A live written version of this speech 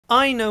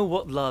I know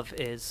what love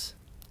is.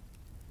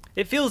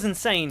 It feels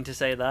insane to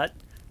say that.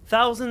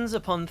 Thousands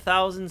upon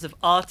thousands of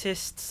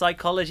artists,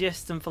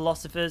 psychologists, and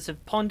philosophers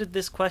have pondered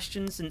this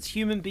question since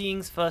human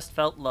beings first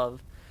felt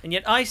love. And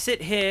yet I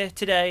sit here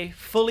today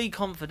fully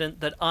confident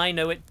that I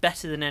know it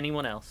better than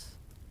anyone else.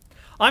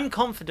 I'm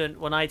confident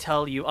when I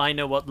tell you I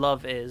know what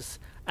love is,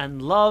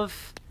 and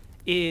love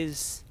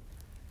is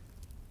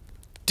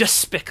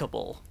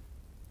despicable.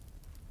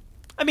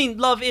 I mean,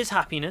 love is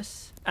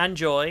happiness, and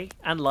joy,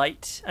 and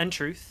light, and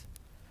truth.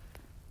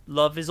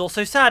 Love is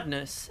also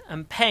sadness,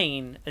 and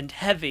pain, and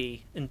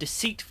heavy, and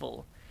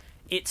deceitful.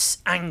 It's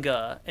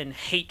anger, and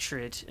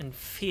hatred, and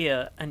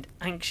fear, and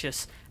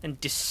anxious,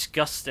 and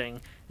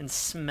disgusting, and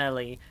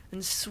smelly,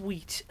 and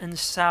sweet, and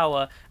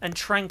sour, and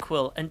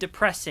tranquil, and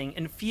depressing,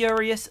 and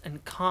furious,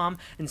 and calm,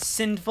 and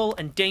sinful,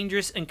 and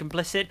dangerous, and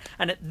complicit.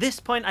 And at this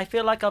point I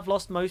feel like I've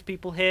lost most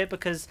people here,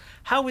 because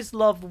how is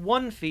love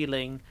one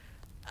feeling,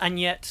 and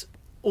yet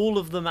all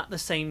of them at the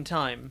same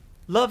time?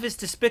 Love is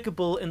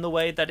despicable in the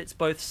way that it's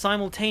both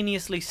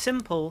simultaneously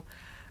simple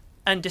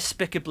and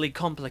despicably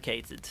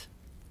complicated.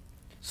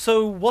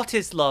 So what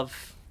is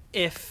love,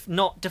 if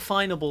not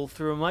definable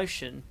through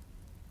emotion?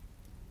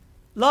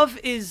 Love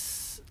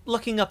is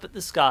looking up at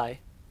the sky,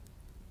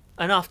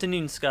 an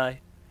afternoon sky,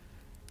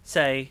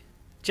 say,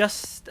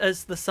 just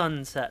as the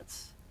sun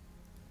sets.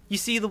 You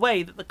see the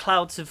way that the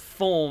clouds have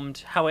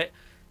formed, how it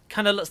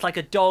kind of looks like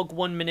a dog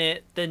one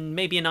minute, then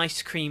maybe an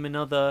ice cream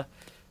another.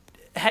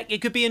 Heck,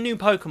 it could be a new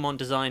Pokemon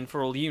design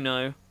for all you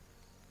know.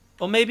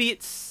 Or maybe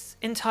it's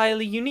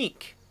entirely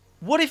unique.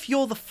 What if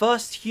you're the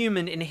first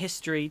human in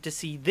history to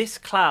see this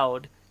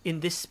cloud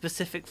in this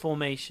specific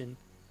formation?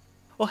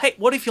 Or hey,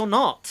 what if you're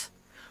not?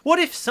 What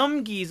if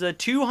some geezer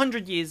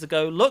 200 years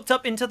ago looked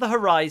up into the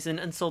horizon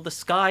and saw the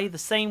sky the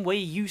same way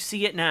you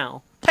see it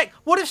now? Heck,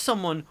 what if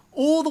someone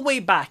all the way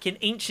back in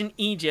ancient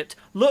Egypt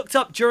looked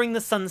up during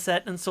the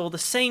sunset and saw the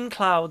same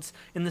clouds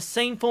in the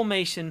same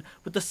formation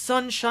with the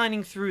sun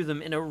shining through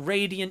them in a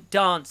radiant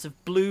dance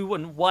of blue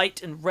and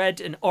white and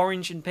red and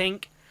orange and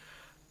pink?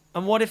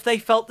 And what if they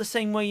felt the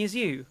same way as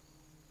you?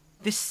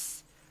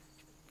 This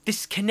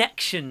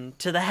connection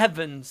to the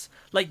heavens,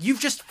 like you've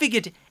just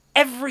figured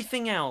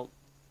everything out.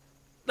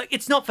 Like,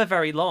 it's not for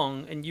very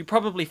long, and you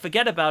probably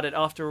forget about it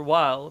after a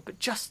while, but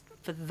just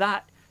for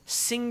that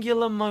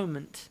singular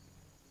moment,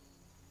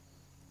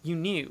 you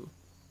knew.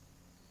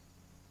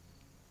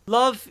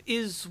 Love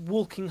is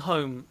walking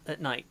home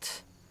at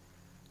night,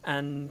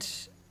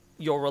 and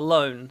you're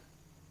alone,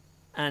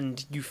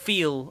 and you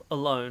feel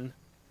alone,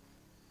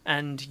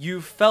 and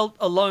you've felt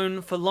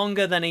alone for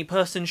longer than a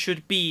person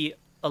should be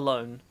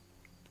alone.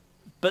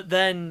 But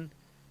then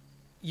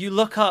you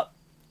look up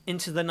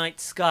into the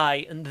night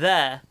sky, and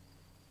there,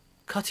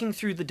 cutting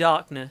through the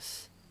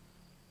darkness,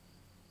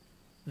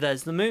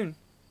 there's the moon.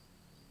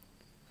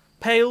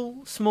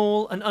 Pale,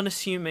 small, and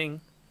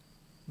unassuming,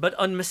 but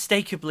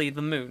unmistakably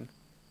the moon.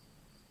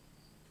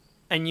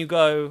 And you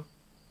go,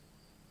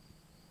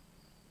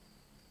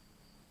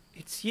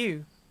 it's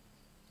you.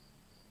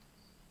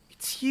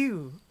 It's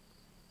you.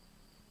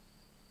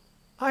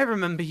 I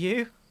remember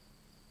you.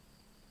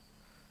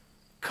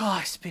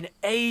 God, it's been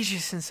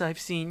ages since I've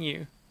seen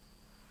you.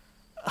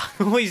 I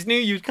always knew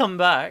you'd come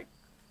back.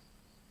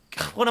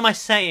 What am I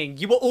saying?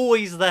 You were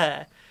always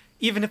there,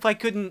 even if I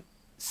couldn't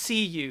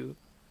see you.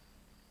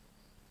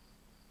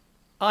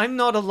 I'm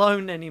not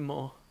alone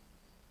anymore.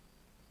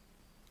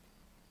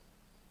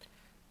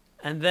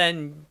 And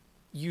then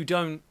you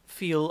don't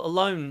feel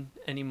alone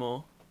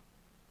anymore.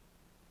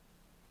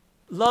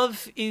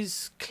 Love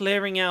is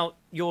clearing out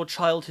your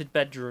childhood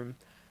bedroom,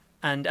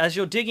 and as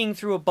you're digging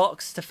through a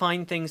box to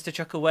find things to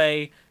chuck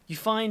away, you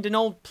find an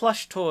old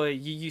plush toy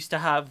you used to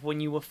have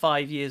when you were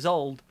 5 years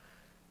old.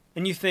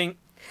 And you think,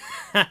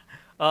 oh,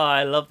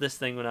 I loved this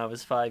thing when I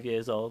was 5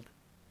 years old.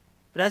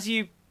 But as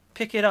you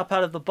pick it up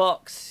out of the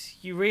box,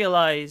 you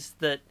realize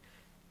that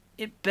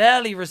it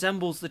barely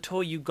resembles the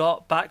toy you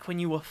got back when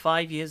you were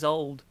 5 years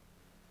old.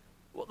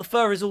 Well, the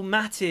fur is all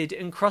matted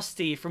and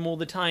crusty from all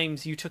the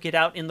times you took it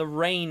out in the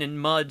rain and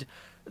mud.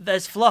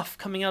 There's fluff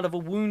coming out of a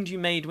wound you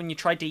made when you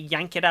tried to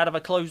yank it out of a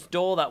closed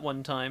door that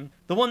one time.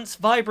 The once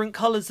vibrant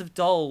colours have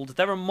dulled,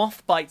 there are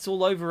moth bites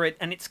all over it,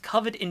 and it's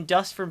covered in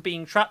dust from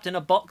being trapped in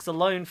a box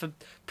alone for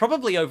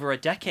probably over a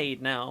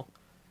decade now.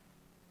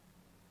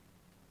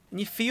 And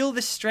you feel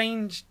this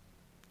strange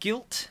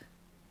guilt,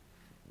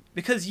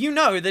 because you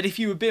know that if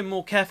you had been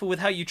more careful with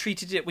how you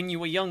treated it when you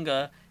were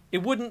younger,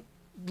 it wouldn't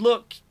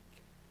look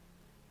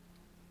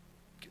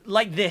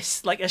like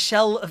this, like a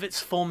shell of its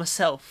former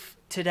self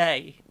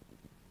today.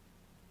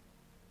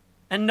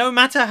 And no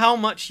matter how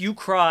much you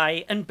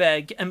cry and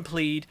beg and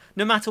plead,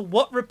 no matter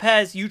what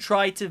repairs you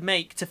try to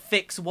make to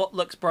fix what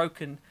looks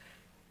broken,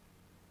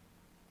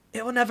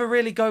 it will never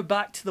really go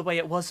back to the way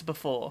it was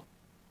before.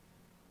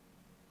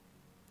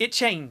 It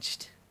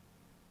changed.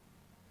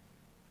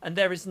 And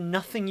there is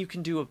nothing you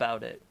can do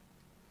about it.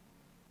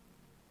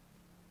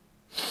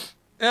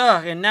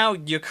 Ugh, and now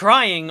you're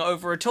crying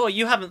over a toy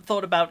you haven't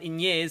thought about in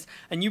years,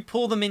 and you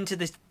pull them into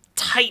this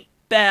tight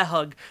bear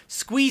hug,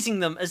 squeezing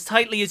them as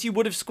tightly as you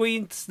would have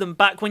squeezed them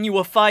back when you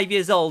were 5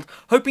 years old,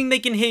 hoping they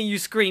can hear you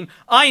scream,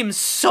 "I am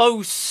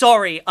so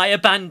sorry I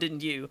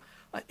abandoned you.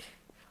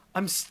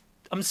 I'm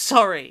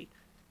sorry.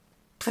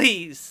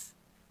 Please.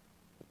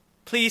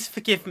 Please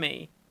forgive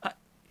me.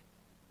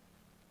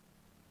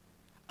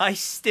 I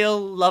still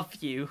love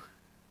you."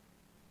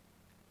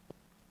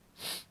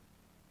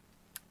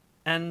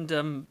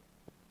 And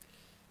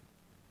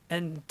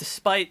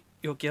despite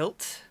your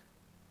guilt,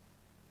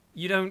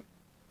 you don't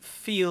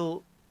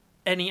feel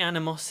any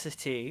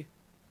animosity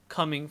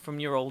coming from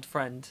your old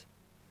friend.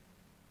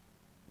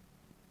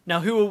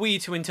 Now, who are we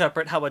to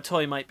interpret how a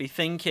toy might be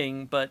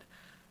thinking, but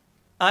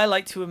I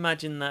like to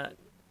imagine that,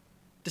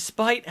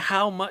 despite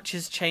how much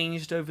has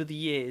changed over the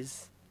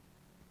years,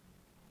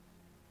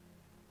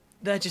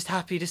 they're just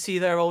happy to see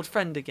their old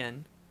friend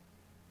again.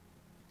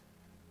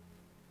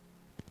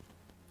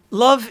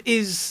 Love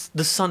is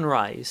the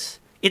sunrise.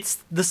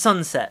 It's the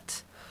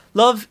sunset.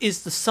 Love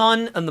is the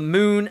sun and the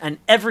moon and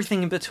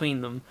everything in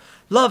between them.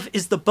 Love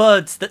is the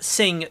birds that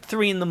sing at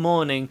 3 in the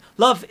morning.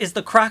 Love is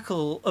the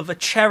crackle of a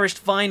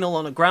cherished vinyl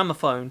on a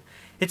gramophone.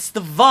 It's the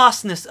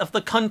vastness of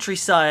the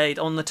countryside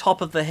on the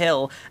top of the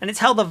hill, and it's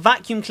how the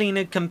vacuum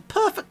cleaner can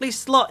perfectly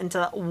slot into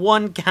that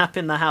one gap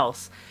in the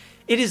house.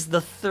 It is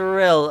the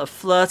thrill of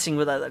flirting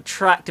with that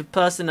attractive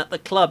person at the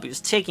club who's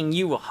taking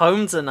you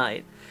home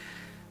tonight.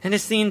 And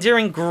it's the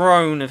endearing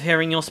groan of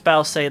hearing your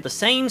spouse say the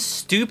same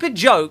stupid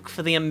joke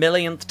for the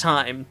millionth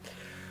time.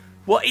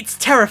 Well, it's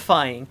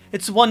terrifying,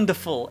 it's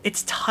wonderful,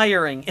 it's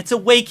tiring, it's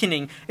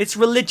awakening, it's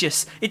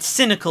religious, it's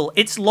cynical,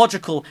 it's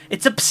logical,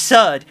 it's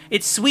absurd,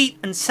 it's sweet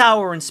and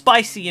sour and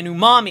spicy and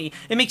umami.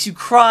 It makes you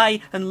cry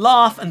and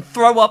laugh and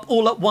throw up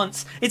all at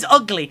once. It's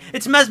ugly,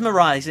 it's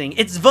mesmerizing,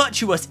 it's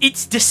virtuous,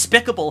 it's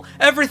despicable.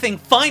 Everything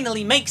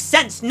finally makes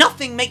sense.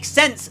 Nothing makes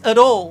sense at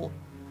all.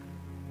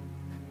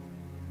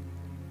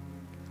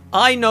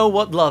 I know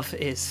what love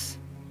is.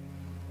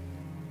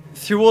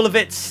 Through all of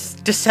its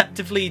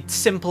deceptively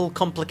simple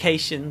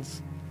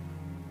complications,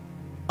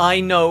 I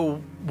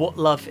know what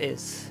love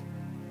is.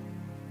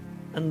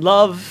 And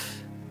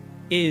love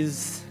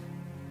is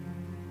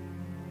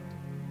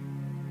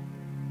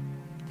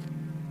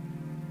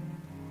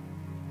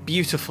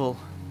beautiful.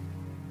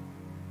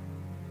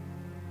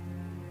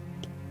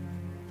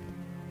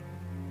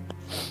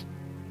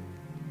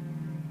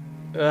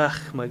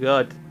 Ugh, my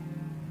God.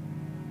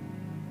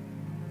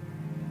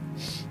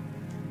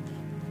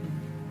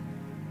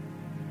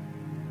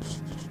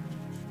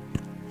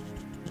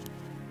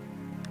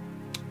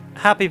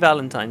 Happy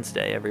Valentine's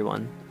Day,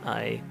 everyone.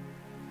 I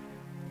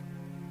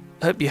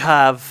hope you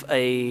have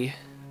a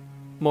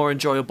more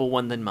enjoyable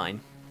one than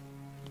mine.